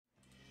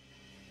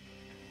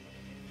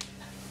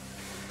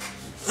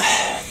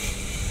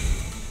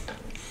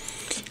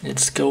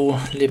Let's go,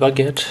 les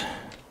baguettes.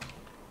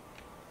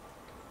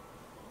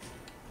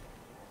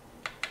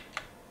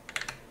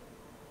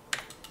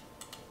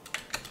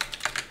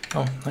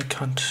 Oh, I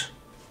can't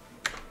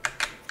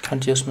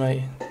use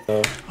my...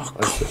 oh, come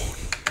on.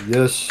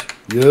 Yes,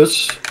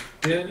 yes,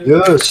 Yeah.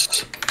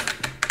 yes.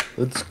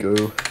 Let's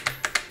go.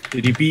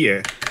 Did he beat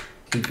it?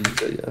 He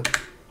beat it, yeah.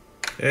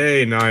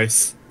 Hey,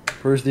 nice.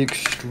 Where's the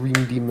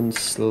Extreme Demon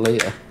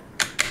Slayer?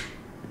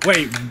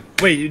 Wait,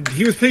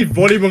 he was playing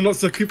volleyball, not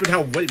so Cooper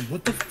now. Wait,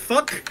 what the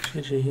fuck?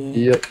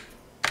 Yep.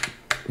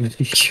 I'm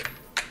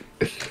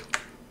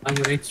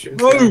an extra.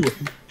 Bro!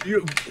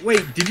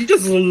 Wait, did you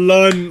just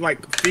learn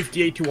like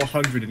 58 to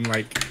 100 in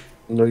like...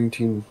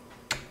 19.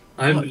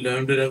 I've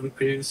learned it over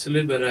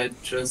previously, but I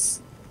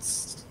just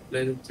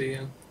let it to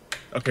you.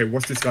 Okay,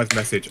 what's this guy's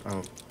message?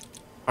 Oh.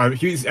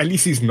 At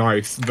least he's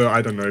nice, but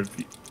I don't know if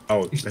he...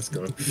 Oh, let's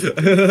go.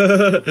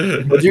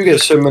 Why do you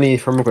get so many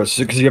from requests?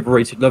 Is it because you have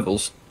rated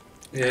levels?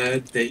 Yeah,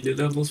 daily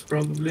levels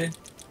probably.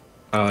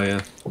 Oh,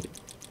 yeah.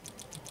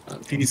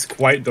 He's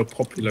quite the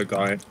popular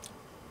guy.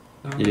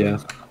 Yeah.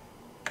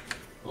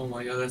 Oh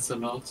my god, that's a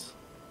lot.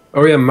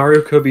 Oh, yeah,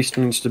 Mario Kirby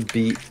still needs to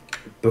beat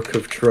Book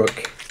of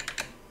Truck.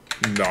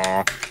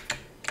 Nah.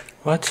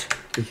 What?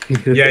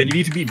 Yeah, you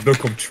need to beat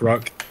Book of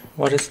Truck.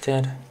 What is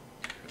that?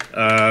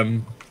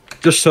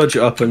 Just search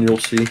it up and you'll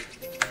see.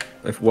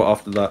 What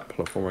after that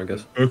platform, I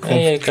guess. Book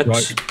Hey, I of got...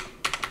 Truck.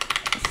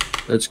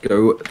 Let's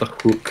go. The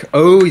Hook.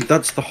 Oh,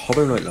 that's the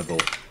Hollow Knight level.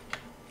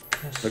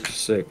 Yes. Looks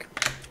sick.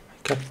 I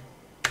got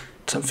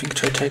something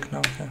to attack now.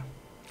 Okay.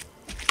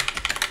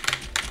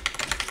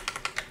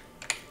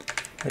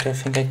 But I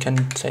think I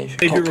can save.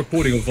 Save your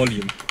recording of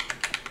volume.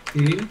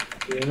 Yeah.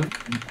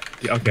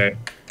 Yeah, okay.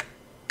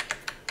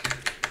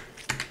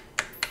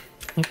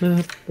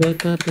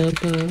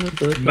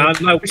 Man,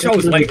 I wish I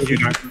was like you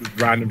and I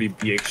could randomly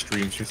be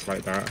extremes just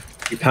like that.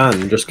 You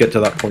can just get to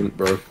that point,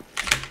 bro.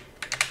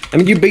 I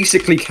mean, you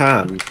basically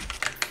can.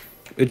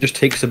 It just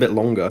takes a bit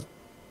longer.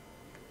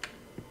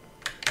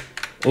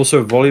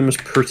 Also, volume is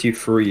pretty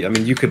free. I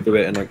mean, you could do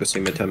it in like the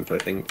same attempt, I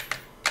think.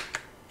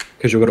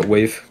 Because you've got a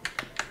wave.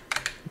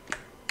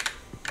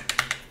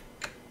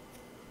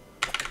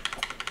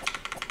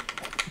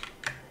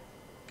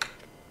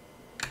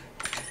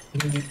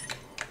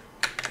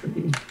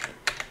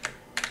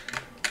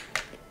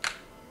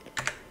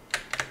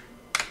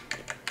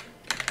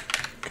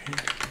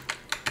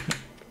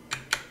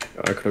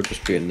 I could have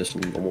just been in this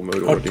in normal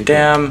mode Oh already.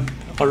 damn!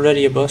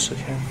 Already a boss.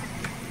 Okay.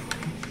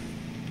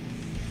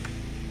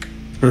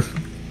 What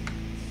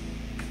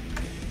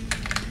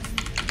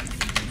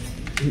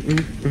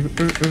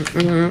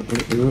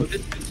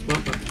is this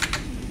weapon?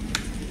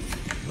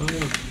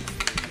 Oh.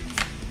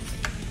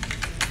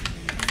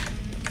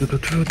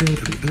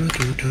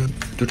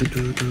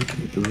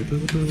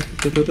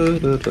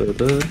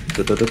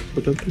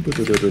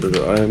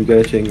 I am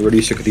getting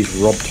really sick of these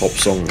Rob Top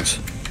songs.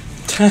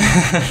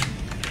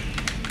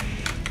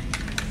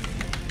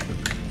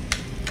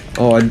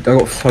 Oh, I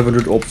got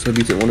 500 orbs, I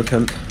beat it in one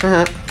attempt.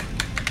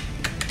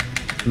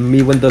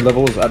 Me when the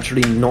level is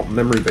actually not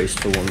memory based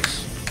for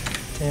once.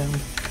 Damn.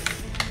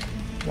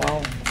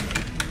 Wow.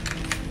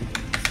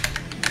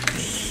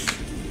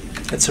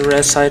 It's a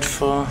rare sight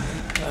for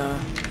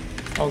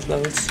old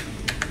levels.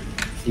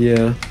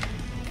 Yeah.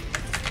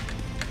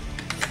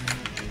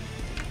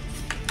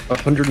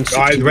 160.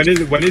 Guys,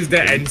 when is the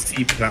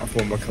NC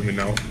platformer coming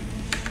out?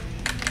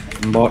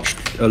 March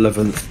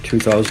 11th,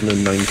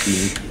 2019.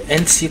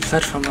 NC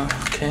platformer.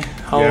 Okay.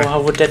 Yeah. How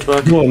would that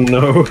work? Oh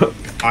no.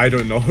 I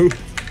don't know.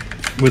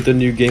 With the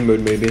new game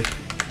mode, maybe.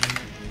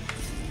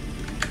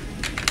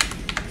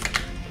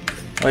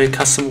 Or a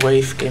custom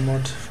wave game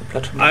mode for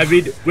platformer. I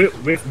mean,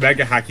 with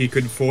Mega Hack, you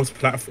could force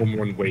platform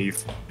on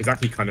wave. It's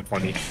actually kind of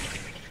funny.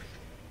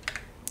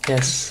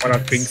 Yes. But I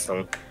think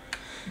so.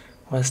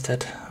 What is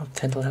that?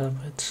 Obtained help.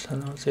 It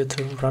allows you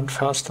to run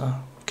faster.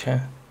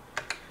 Okay.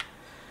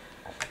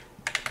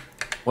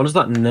 What is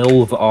that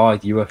NILV-R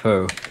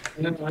UFO?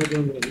 Yeah, I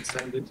don't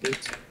understand it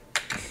yet.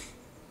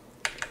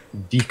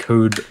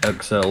 Decode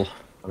XL.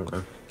 I don't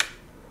know.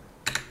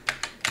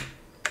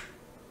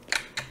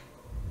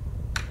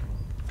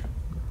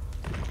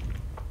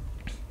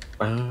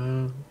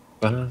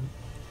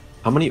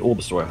 How many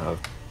orbs do I have?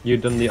 You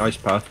done the ice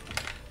path?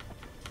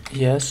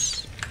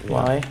 Yes.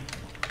 Why?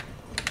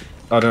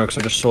 I don't know, because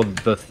I just saw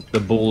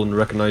the ball and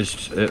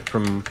recognized it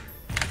from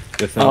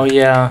the thing. Oh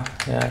yeah,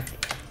 yeah.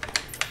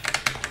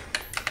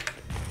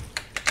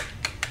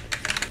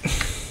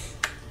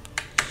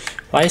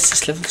 Why is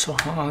this level so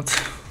hard?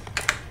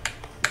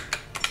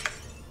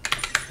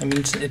 I mean,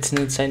 it's an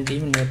insane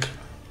demon, but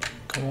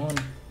come on.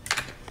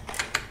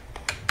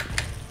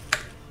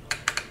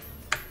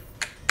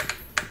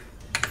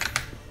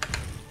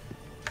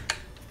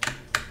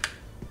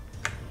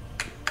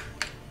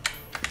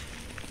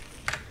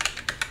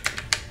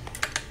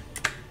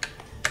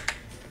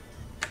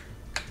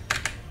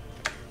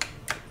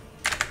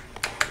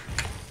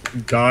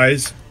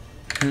 Guys,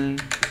 Hmm.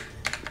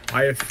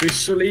 I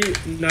officially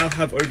now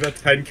have over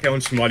 10k on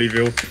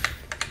Smartyville.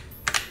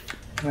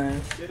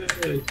 Nice.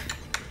 Yay.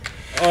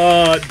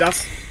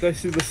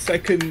 This is the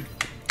second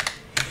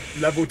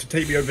level to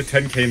take me over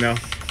 10k now.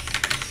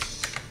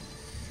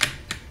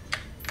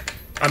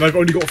 And I've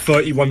only got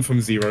 31 from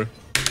 0.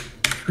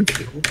 It's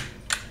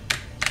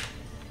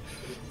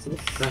not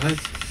bad.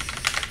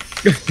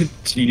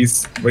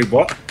 Jeez. Wait,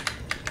 what?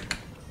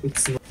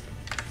 It's not.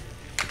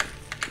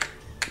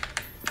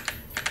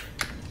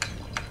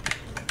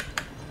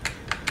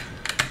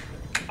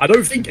 I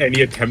don't think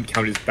any attempt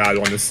count is bad,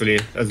 honestly,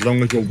 as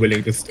long as you're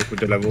willing to stick with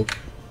the level.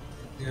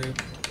 Yeah.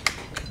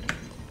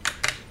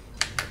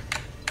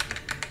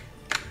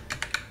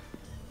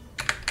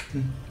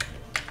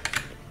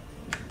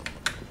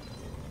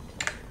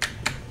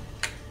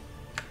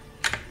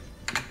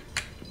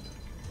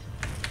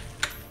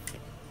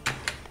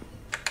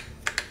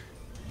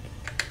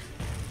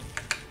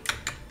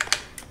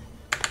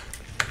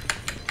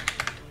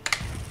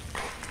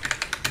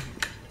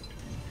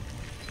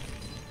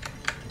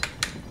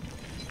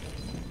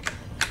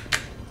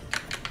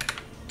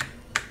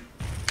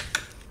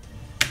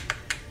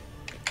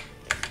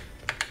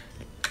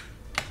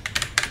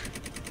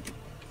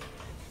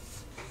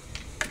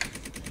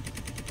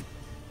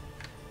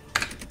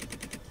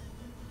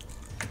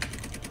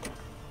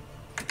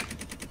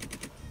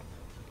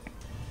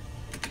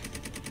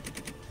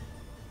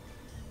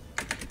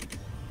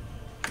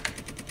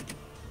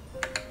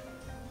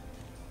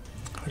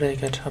 What did I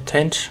get?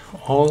 Obtained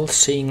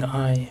all-seeing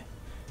eye.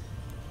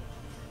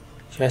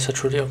 Your eyes are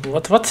truly open.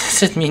 What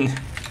does it mean?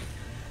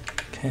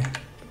 Okay.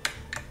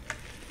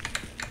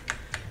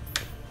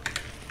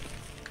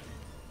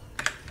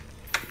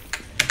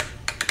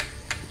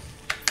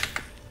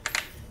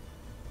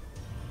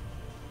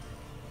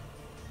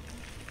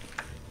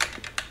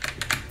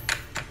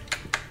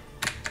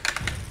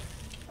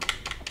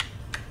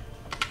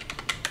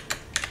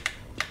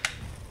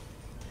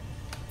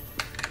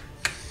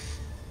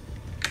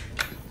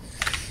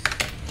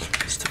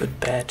 It's a bit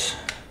bad.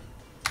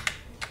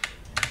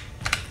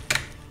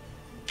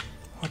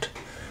 What?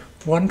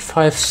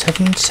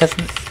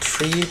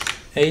 15773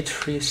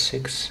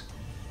 836.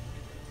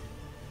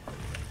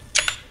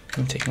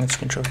 I'm taking a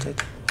screenshot of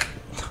that.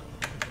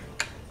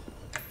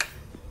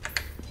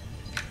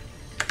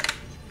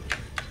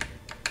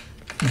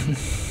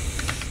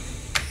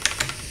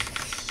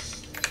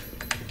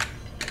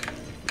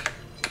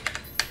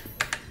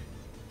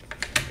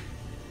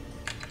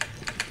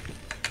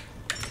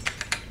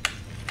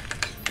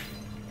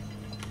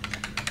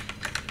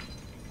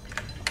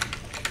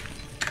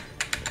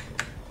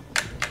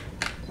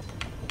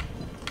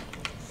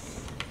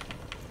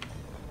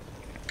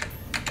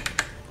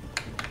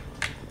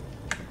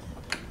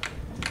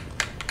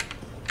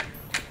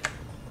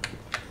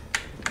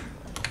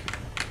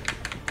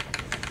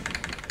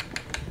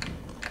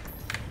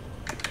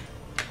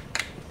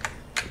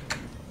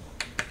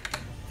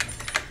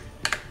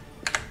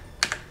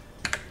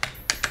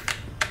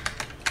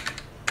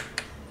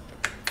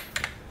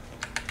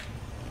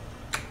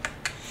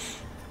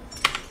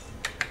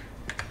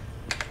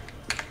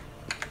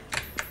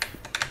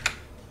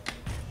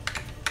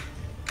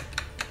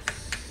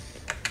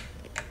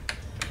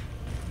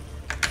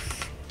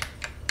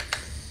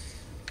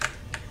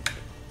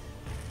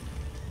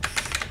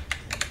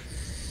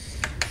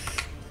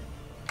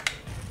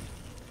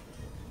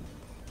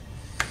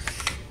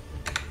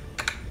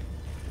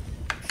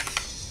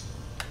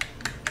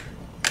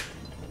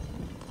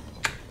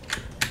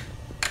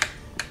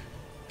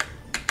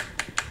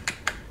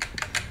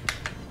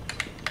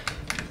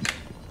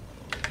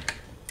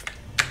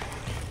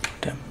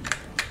 Damn.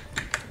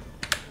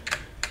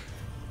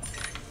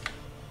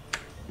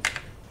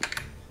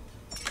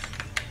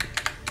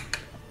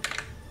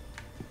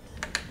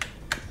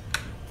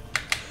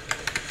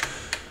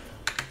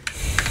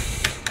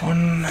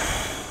 One,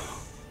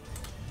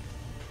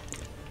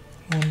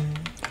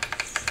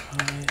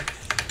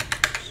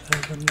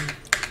 157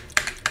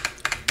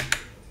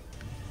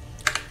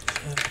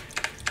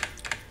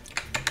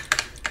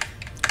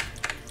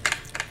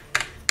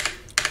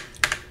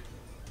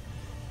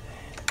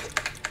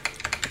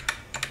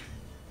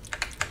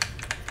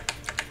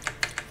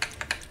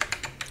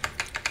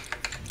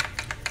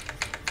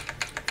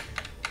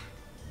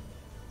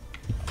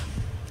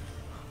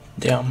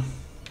 Damn.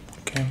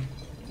 Okay.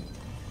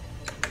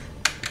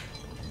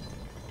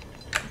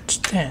 What's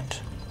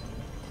that?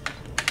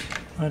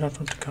 I don't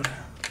want to go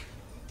there.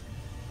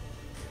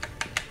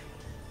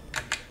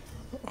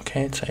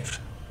 Okay, it's saved.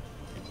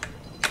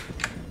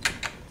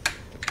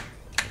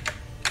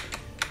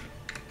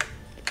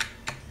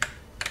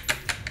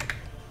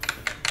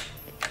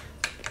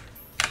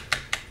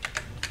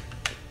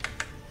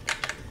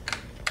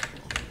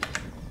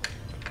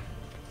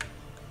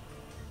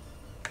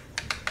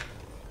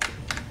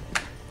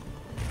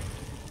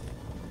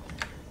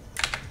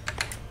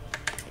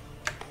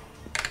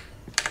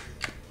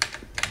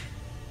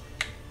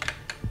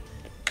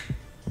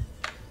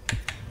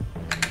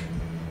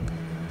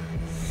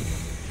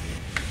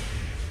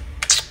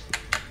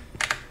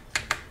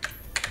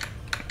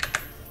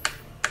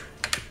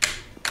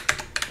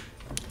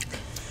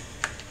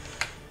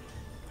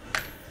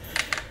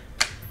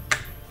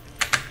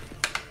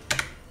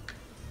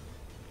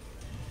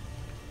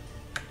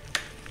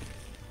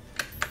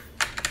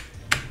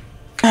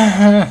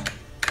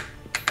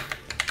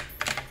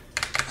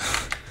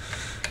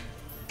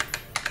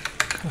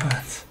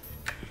 What?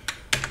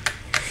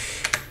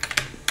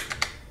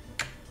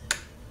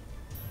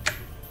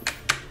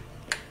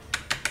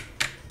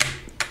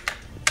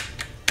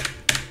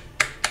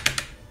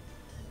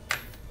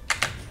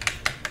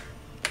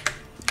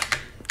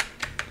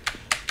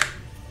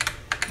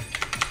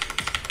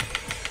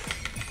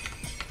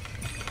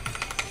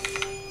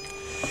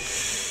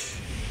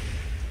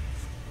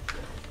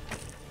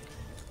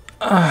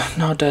 Ah,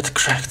 now that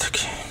cracked,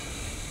 okay.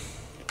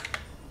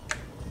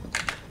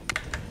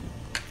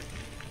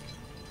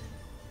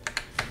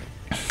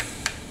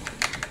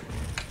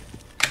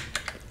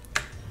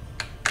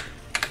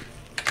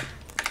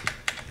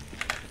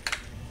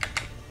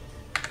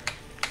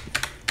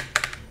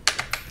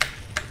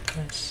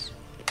 Yes.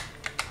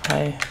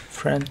 Hi,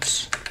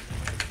 friends.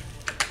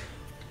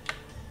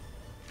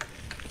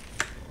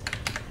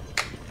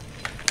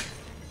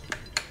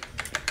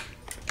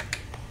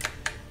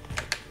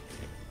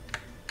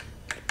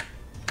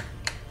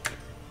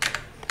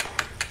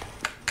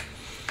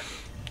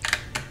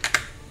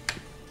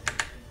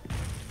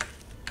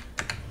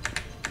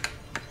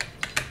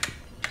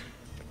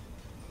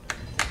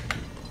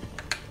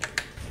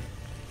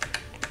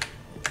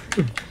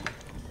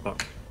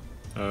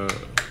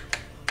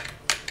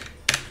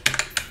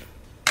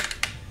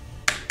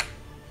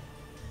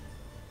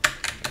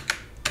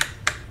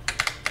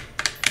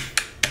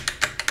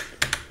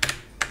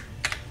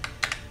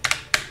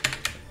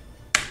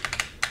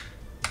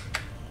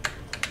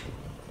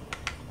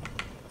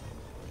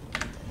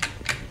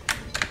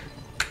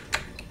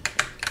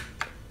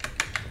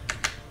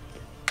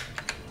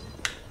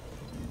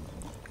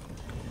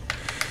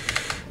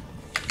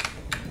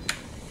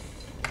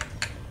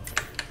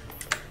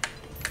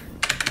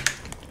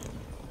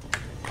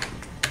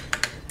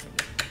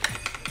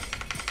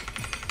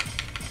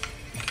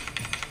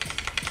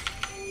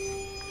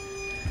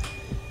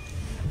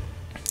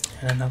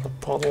 And another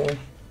bottle.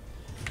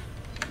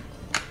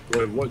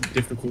 Wait, what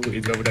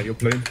difficulty level that you're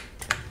playing?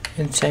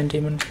 Insane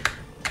demon.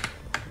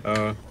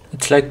 Uh,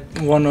 It's like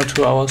 1 or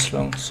 2 hours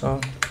long,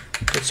 so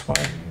that's why.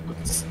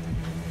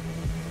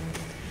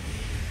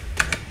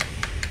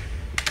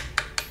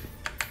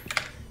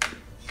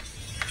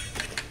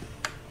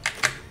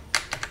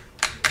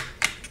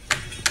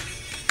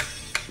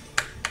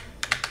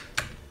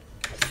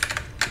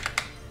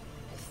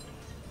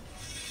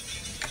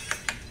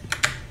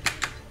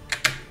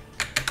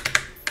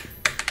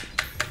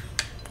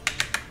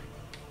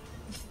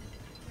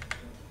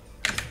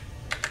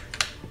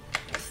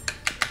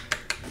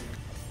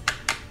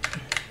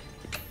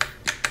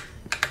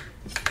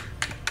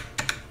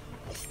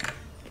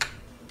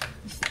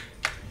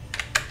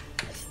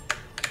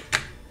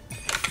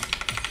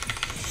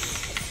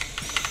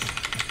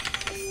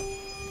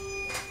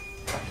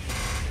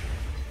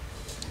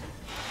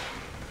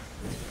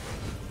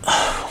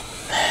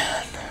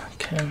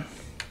 Okay.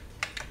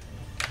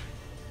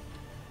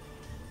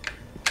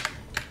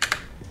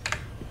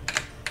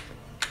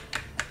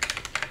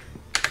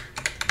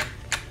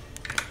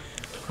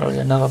 Probably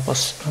another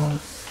boss. Oh.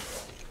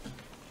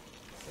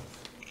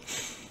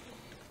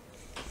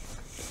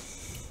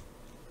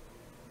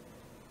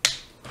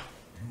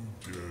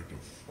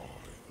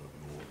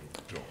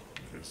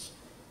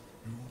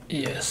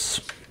 Yes.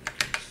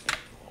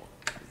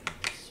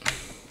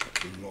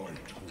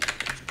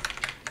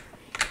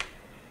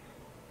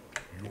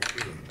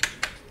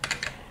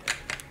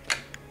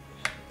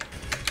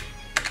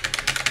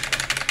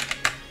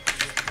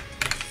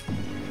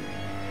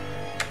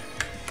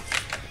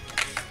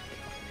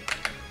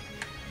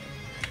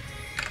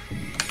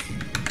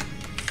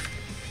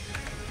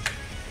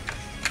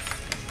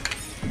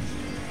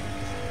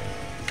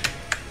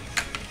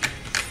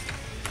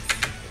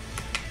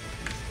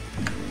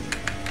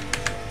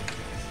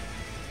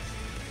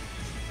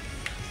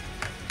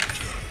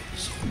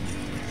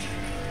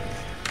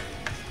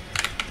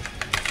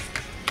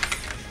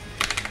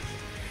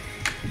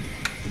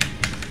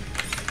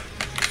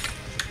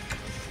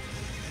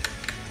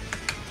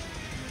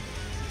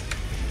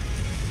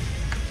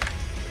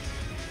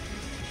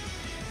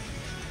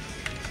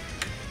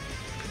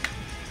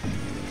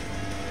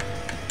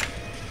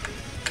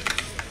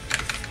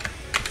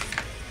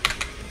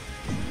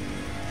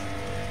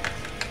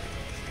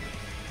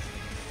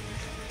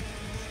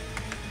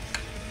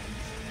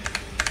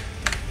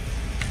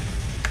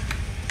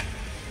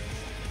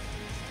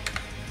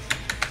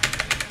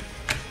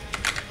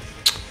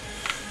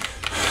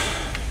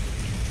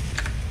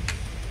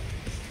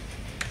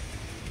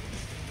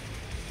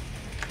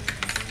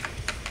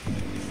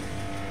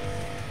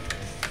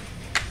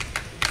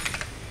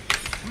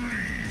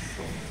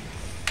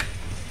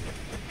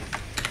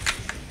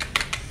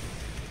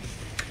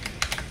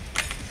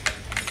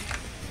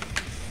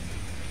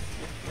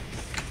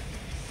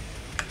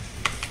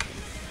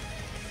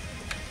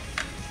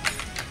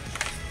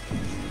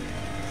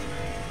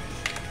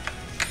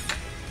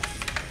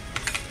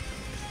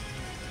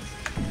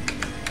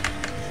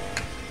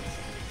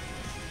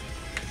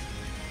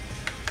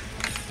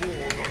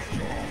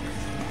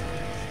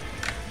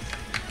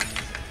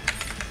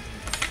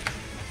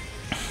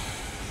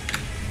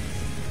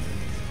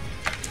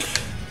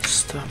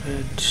 Stop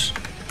it.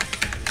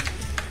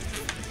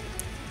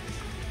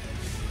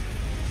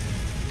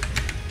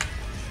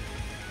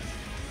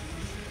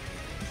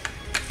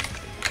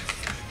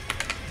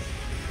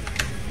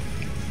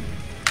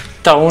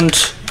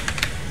 Don't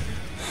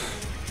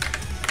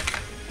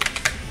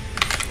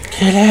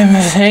kill him,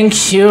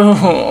 thank you.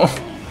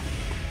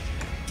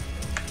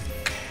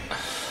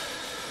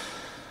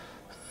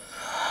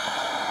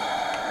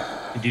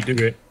 Did you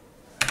do it?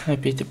 I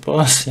beat the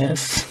boss,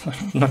 yes,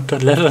 not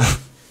the level.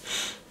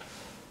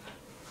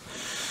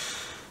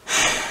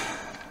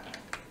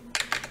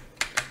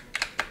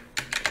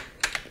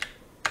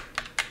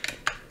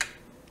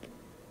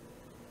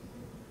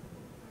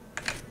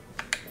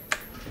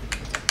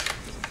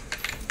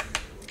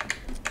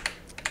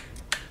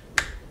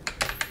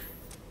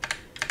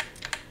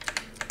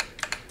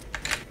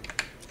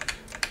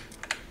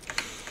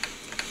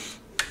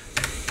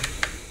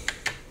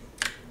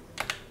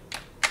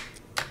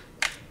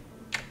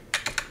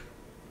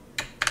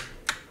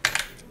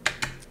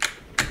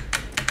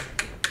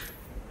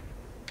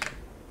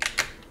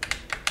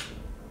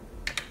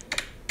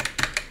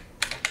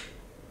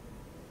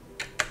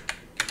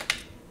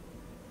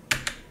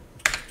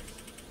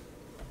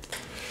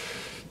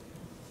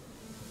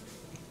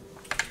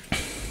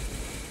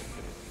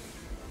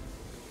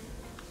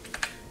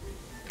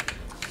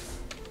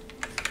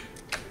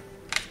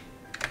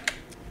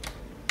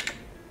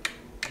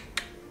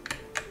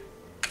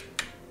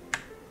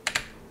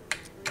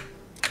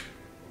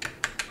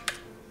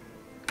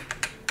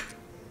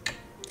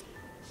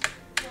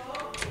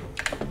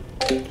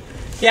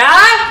 Ja?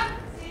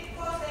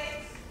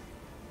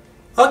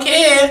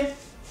 Okay.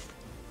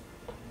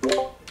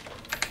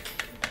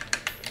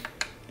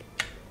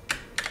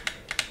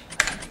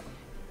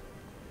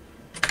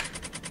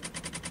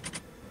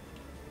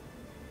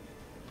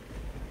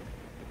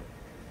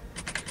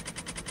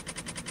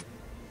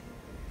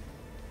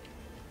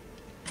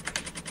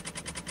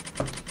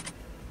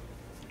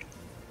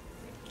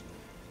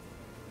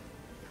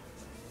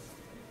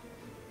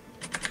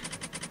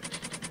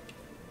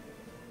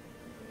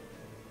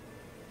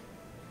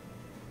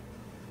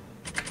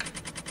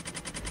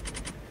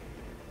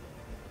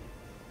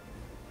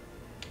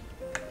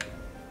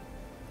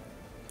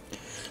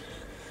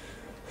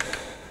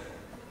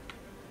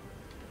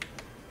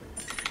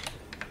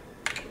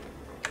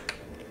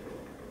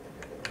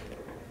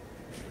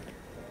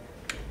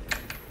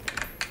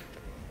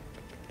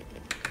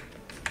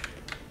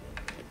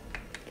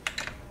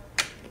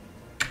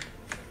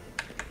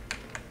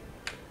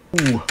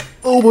 Ooh.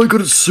 Oh my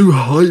god, it's so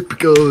hype,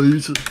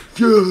 guys!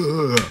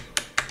 Yeah!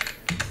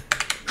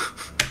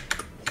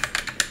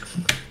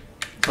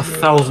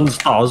 1,000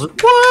 stars.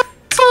 What?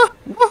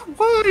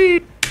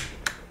 Why?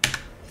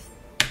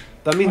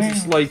 That means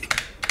it's like,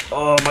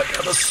 oh my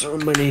god, there's so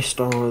many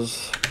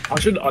stars. I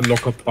should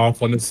unlock a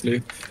path,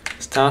 honestly.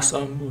 Stars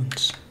or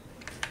moons.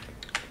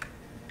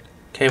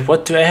 Okay,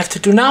 what do I have to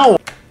do now?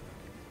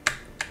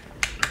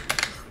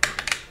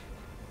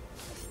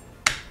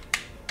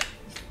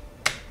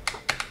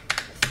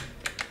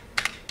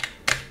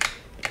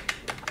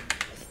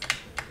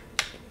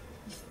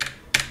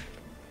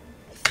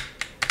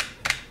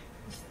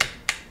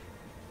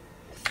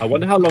 I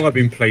wonder how long I've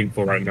been playing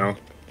for right now.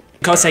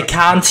 Because I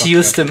can't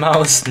use the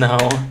mouse now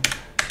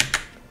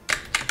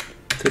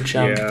to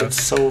jump. Yeah.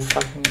 It's so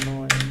fucking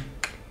annoying.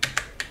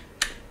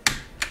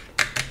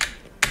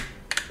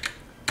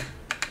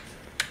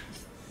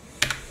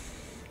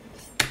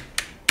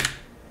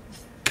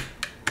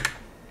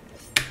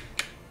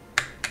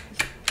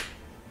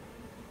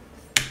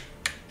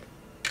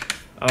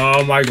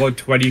 Oh my god,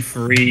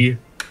 23.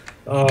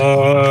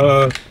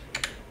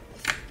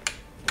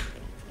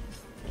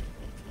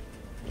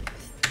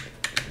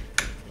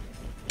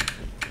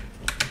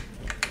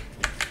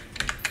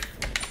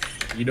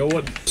 You know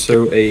what?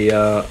 So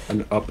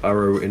an up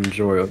arrow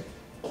enjoyer.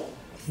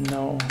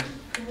 No.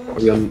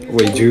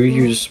 Wait, do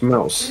you use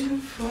mouse?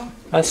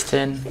 Was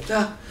denn?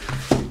 Da.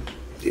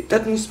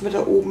 Das müssen wir da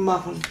oben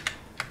machen.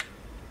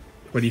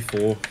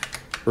 24.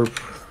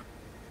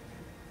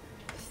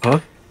 Huh?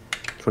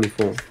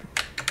 24.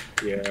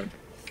 Yeah.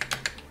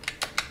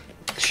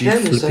 G Schnell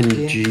muss das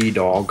flipping gehen. G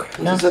dog.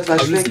 Sonst ist er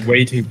gleich I'm just weg.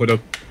 waiting for the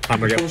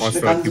time I get Kommst past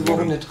eine ganze 30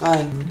 Woche one. nicht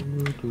rein.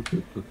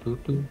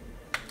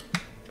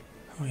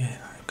 Oh yeah,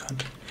 I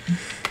can't.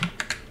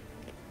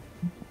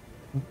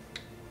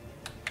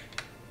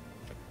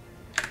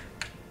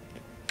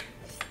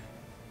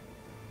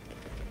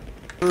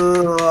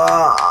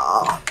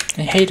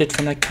 I hate it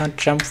when I can't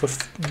jump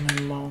with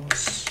my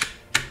mouse.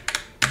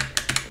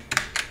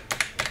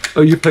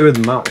 Oh, you play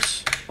with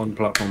mouse on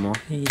platform,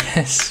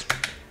 Yes.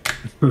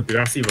 Dude,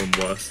 that's even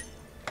worse.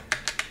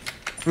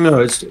 No,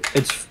 it's.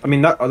 I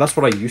mean that's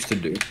what I used to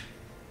do.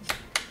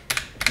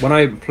 When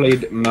I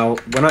played mouse,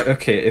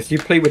 okay, if you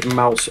play with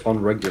mouse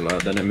on regular,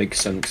 then it makes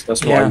sense.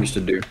 That's what I Yeah. used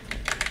to do.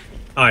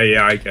 Ah,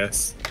 yeah, I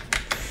guess.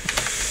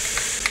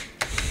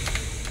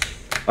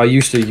 I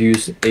used to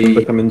use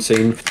become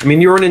insane. I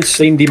mean, you're an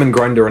insane demon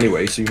grinder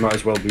anyway, so you might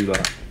as well do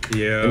that.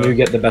 Yeah. And you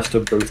get the best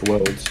of both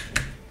worlds.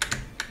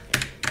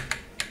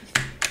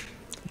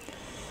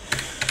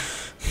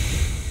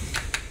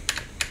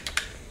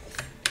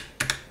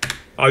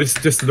 Oh, this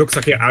just looks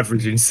like an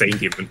average insane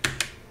demon.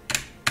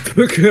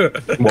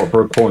 What,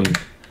 for a point?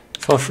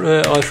 For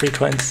all 3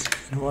 coins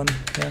in one,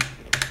 yeah.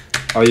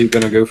 Are you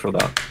gonna go for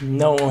that?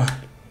 No.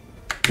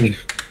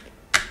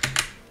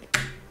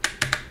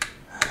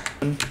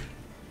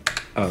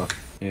 Oh,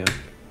 yeah.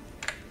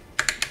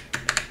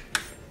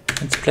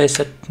 It's placed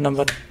at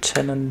number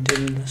 10 on the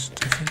demon list,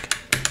 I think.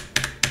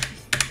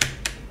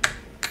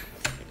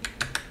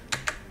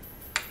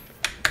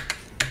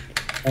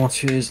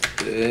 What is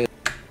this?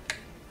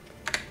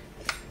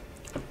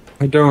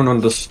 I don't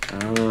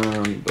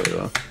understand,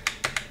 but...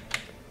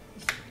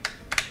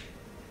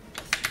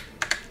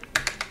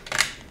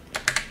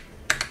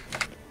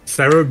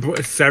 Cerebral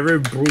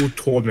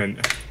torment.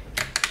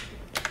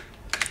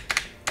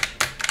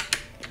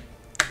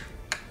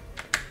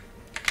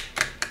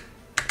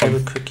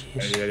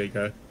 Cookies. Yeah, there you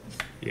go.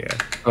 Yeah.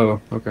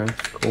 Oh, okay,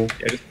 cool.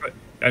 Yeah,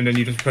 and then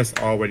you just press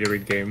R when you're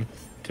in game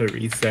to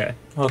reset.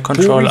 Or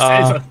control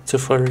R resets to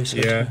full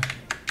reset. Yeah.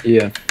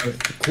 Yeah.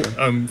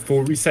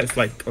 Full resets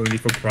like only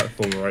for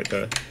platform right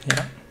there.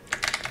 Yeah.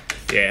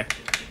 Yeah.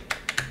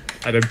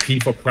 And then P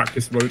for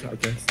practice mode, I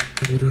guess.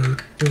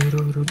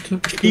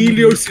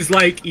 Helios is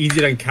like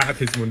easier than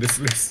Cataclysm on this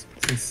list.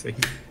 It's insane.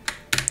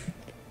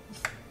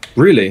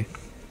 Really?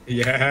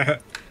 Yeah.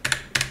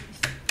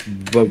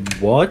 But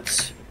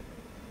what?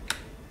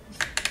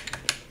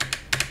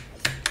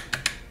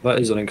 That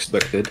is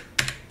unexpected.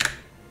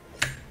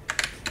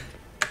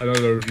 I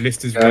don't know,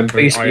 list is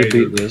Basically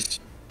beat this.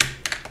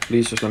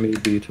 Please just let me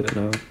beat it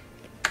now.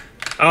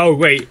 Oh,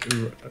 wait.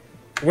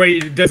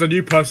 Wait, there's a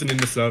new person in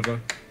the server.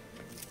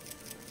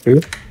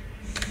 Who?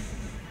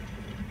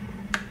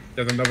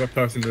 There's another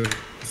person in the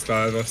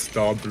server,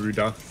 Star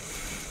Brooder.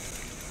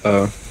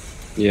 Oh,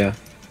 yeah.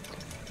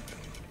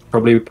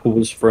 Probably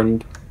Paul's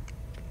friend.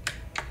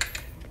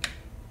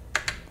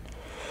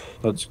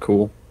 That's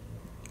cool.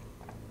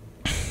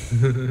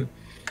 I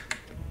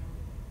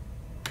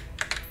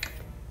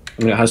mean,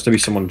 it has to be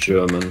someone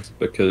German,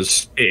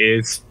 because It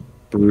is.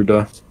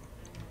 Bruder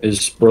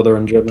is brother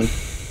in German.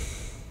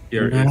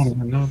 Here it is.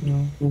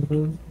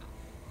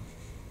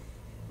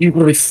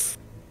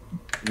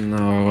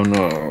 No,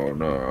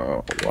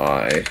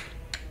 why?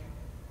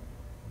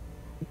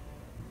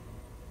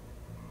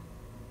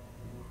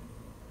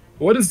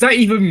 What does that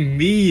even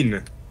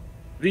mean?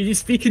 He's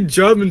speaking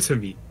German to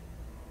me.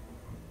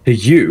 To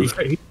you?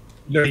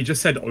 No, he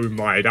just said oh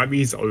my. That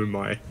means oh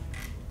my.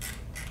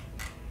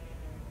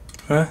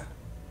 Huh?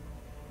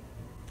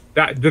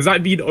 Does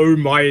that mean oh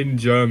my in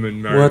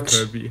German, Mario What?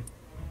 Kirby?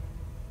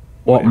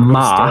 What,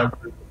 ma?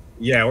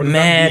 Yeah, what does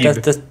Meh,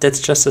 that mean?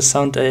 that's just a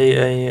sound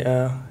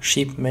a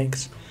sheep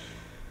makes.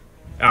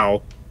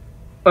 Ow.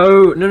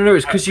 Oh, no,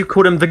 it's because you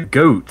called him the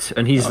goat,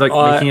 and he's like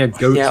making a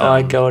goat Yeah, sound.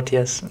 I goat,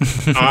 yes.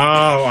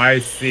 Oh, I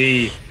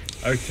see.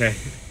 Okay.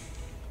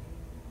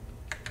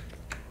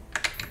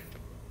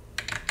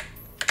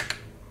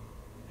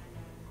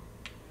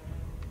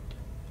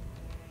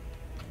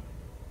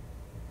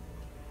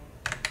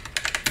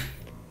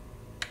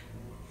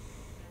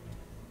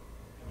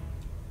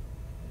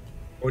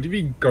 What do you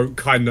mean goat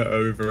kinda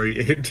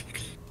overrated?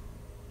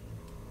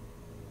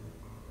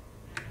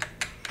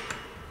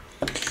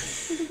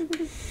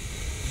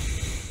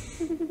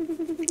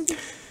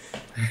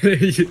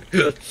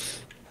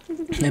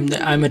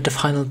 I'm at the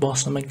final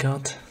boss, oh my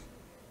god.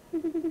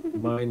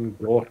 Mein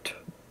Gott.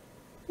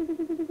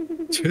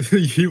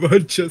 You are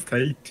just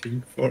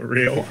hating for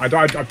real.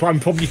 I'm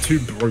probably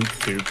too broke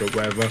to, but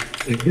whatever.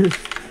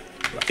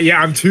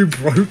 Yeah, I'm too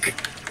broke.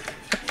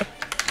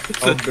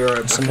 I'll be right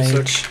It's back a a sec.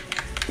 mage.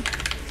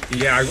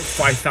 Yeah, I got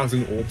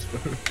 5,000 orbs.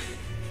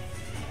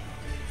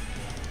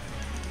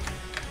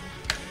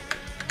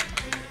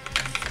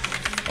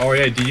 Oh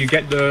yeah, did you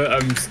get the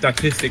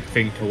statistic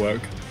thing to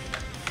work?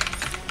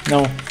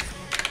 No. Oh,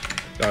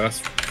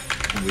 that's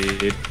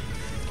weird.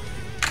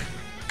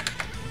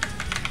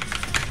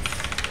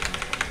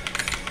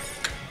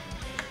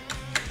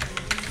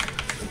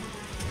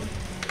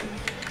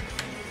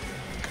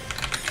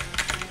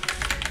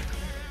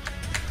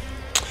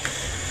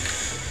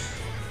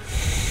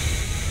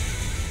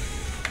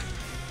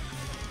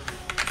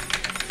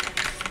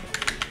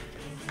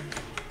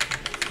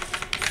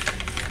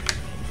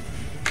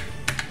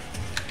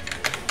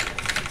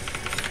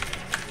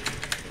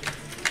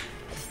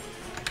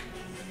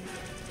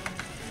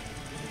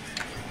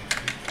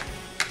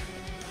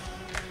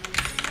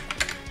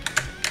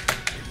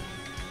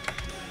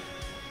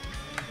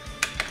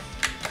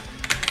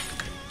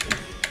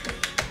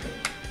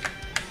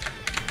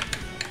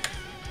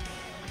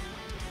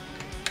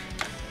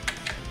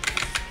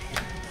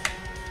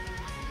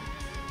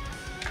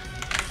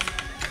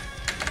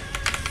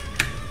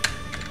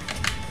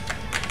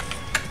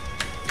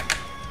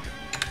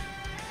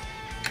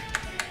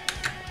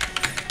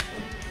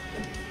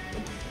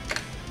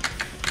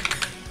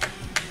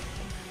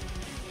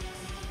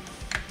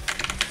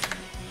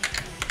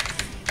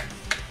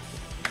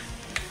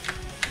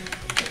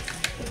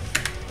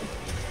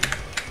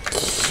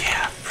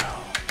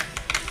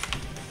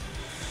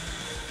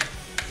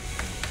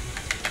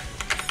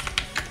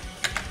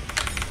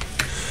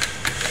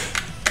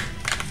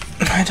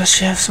 does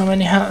she have so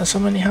many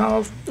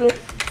health?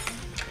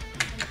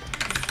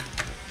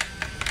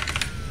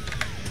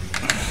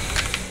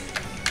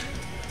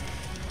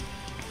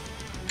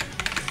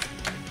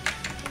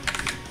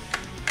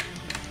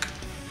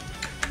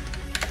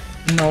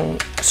 No,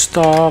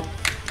 stop.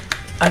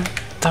 I'm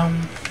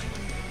dumb.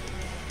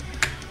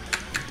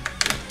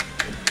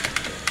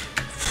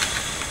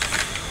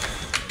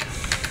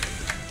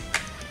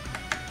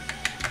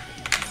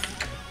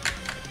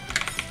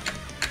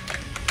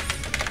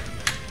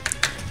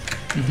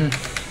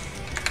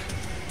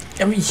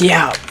 I mean,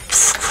 yeah.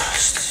 Of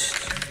course.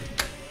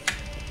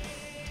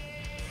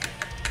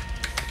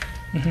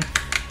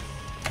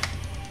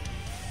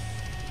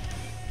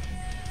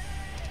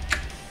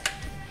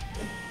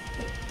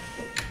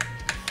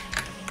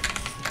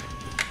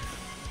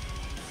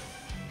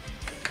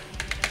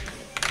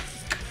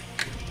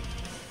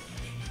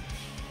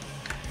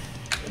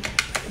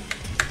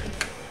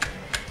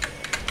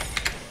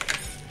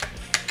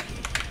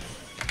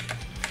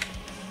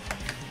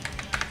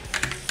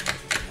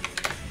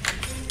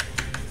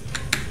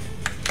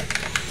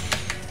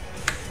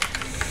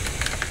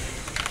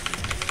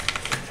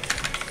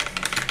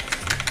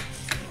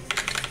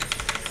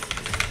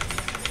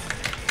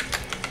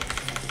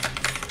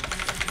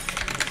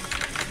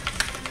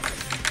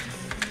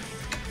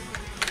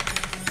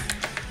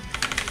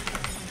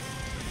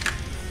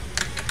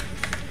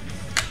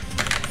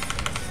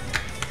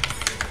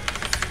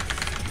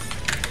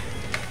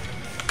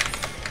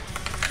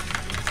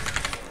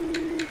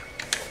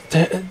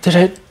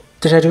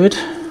 Did I do it?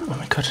 Oh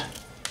my god.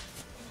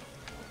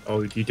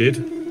 Oh, you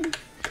did?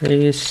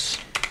 Please.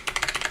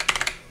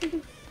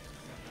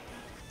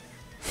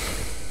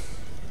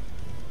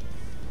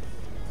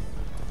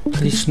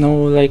 Please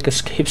no like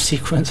escape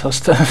sequence or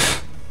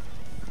stuff.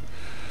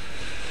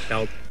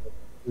 That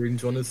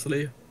wounds,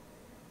 honestly.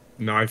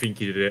 No, I think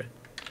you did it.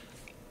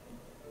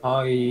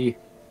 I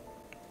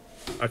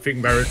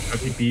think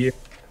he beat it.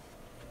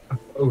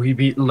 Oh, he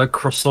beat Le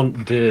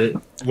Croissant de...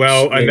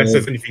 Well, unless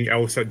there's anything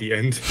else at the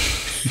end.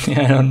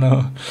 Yeah, I don't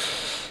know.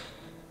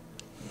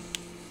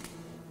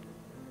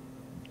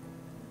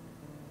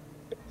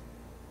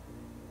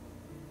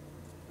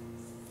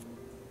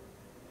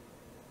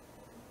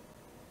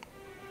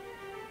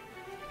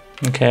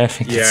 Okay, I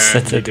think Yeah,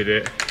 that's you it. did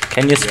it.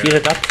 Can you speed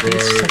it up, Bro,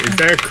 please? is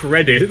there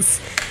credits?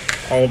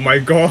 Oh my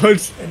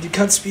god. And you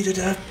can't speed it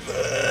up.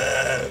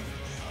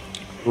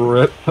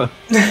 Rip.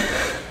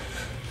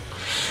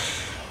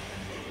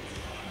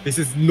 This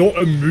is not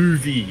a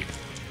movie.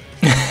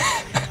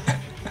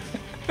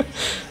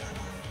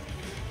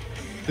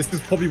 This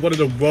is probably one of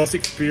the worst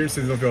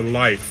experiences of your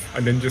life,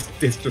 and then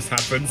this just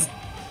happens.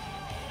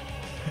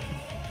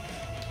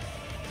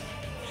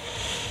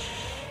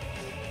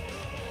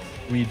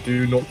 We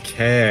do not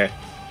care.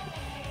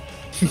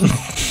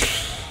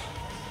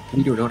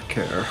 We do not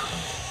care.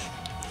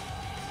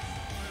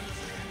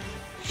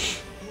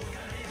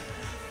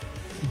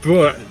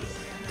 But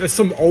there's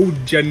some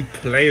old gen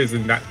players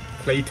in that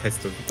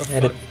playtester.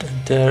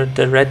 Yeah,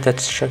 the red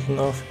that's chugging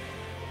off.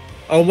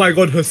 Oh my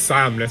god,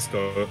 Hussam, let's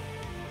go.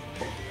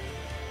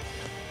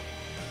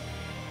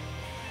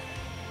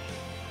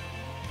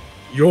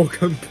 Your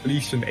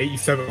completion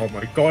 87. Oh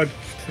my god,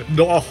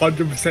 not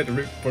 100%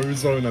 Rick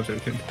Bozone. I'm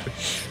joking.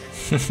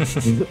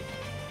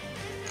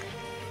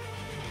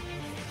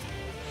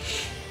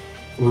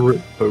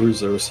 Rip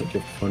Bozo is such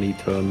a funny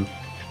term.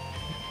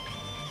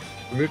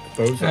 Rick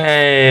Bozone.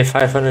 Hey,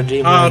 500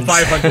 demons. Ah,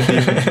 500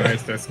 demons.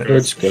 Nice, let's go.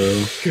 Let's go.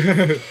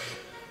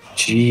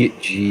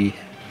 GG.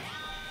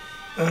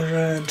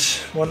 Alright,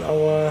 1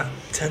 hour,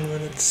 10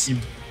 minutes.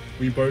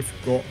 We both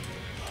got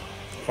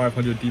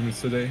 500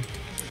 demons today.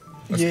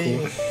 That's Yay.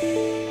 cool.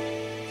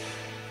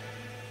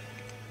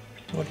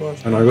 What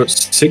was And I got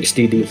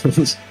 60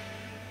 demons.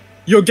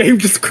 Your game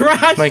just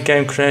crashed! my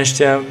game crashed,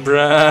 yeah,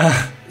 bruh.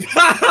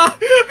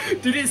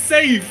 Did it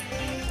save?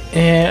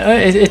 Yeah,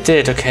 it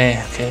did,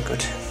 okay,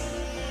 good.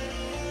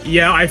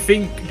 Yeah, I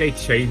think they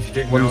changed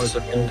it now, 1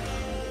 second.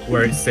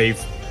 where it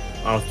saves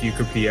after you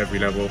complete every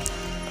level.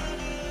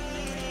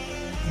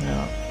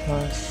 Yeah,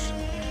 nice.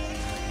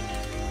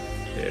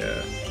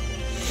 Yeah.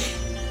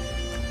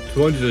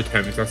 200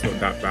 attempts, that's not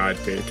that bad,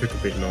 but it took a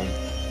bit long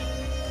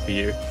for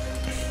you.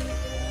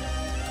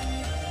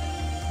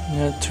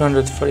 Yeah,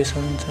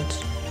 247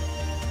 cents.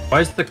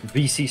 Why is the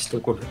VC still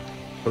called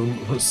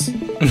homeless?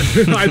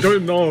 I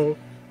don't know.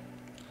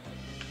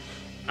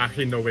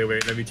 Actually, no, wait,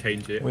 let me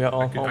change it. We are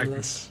all I could-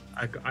 homeless.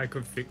 I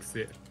could fix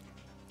it.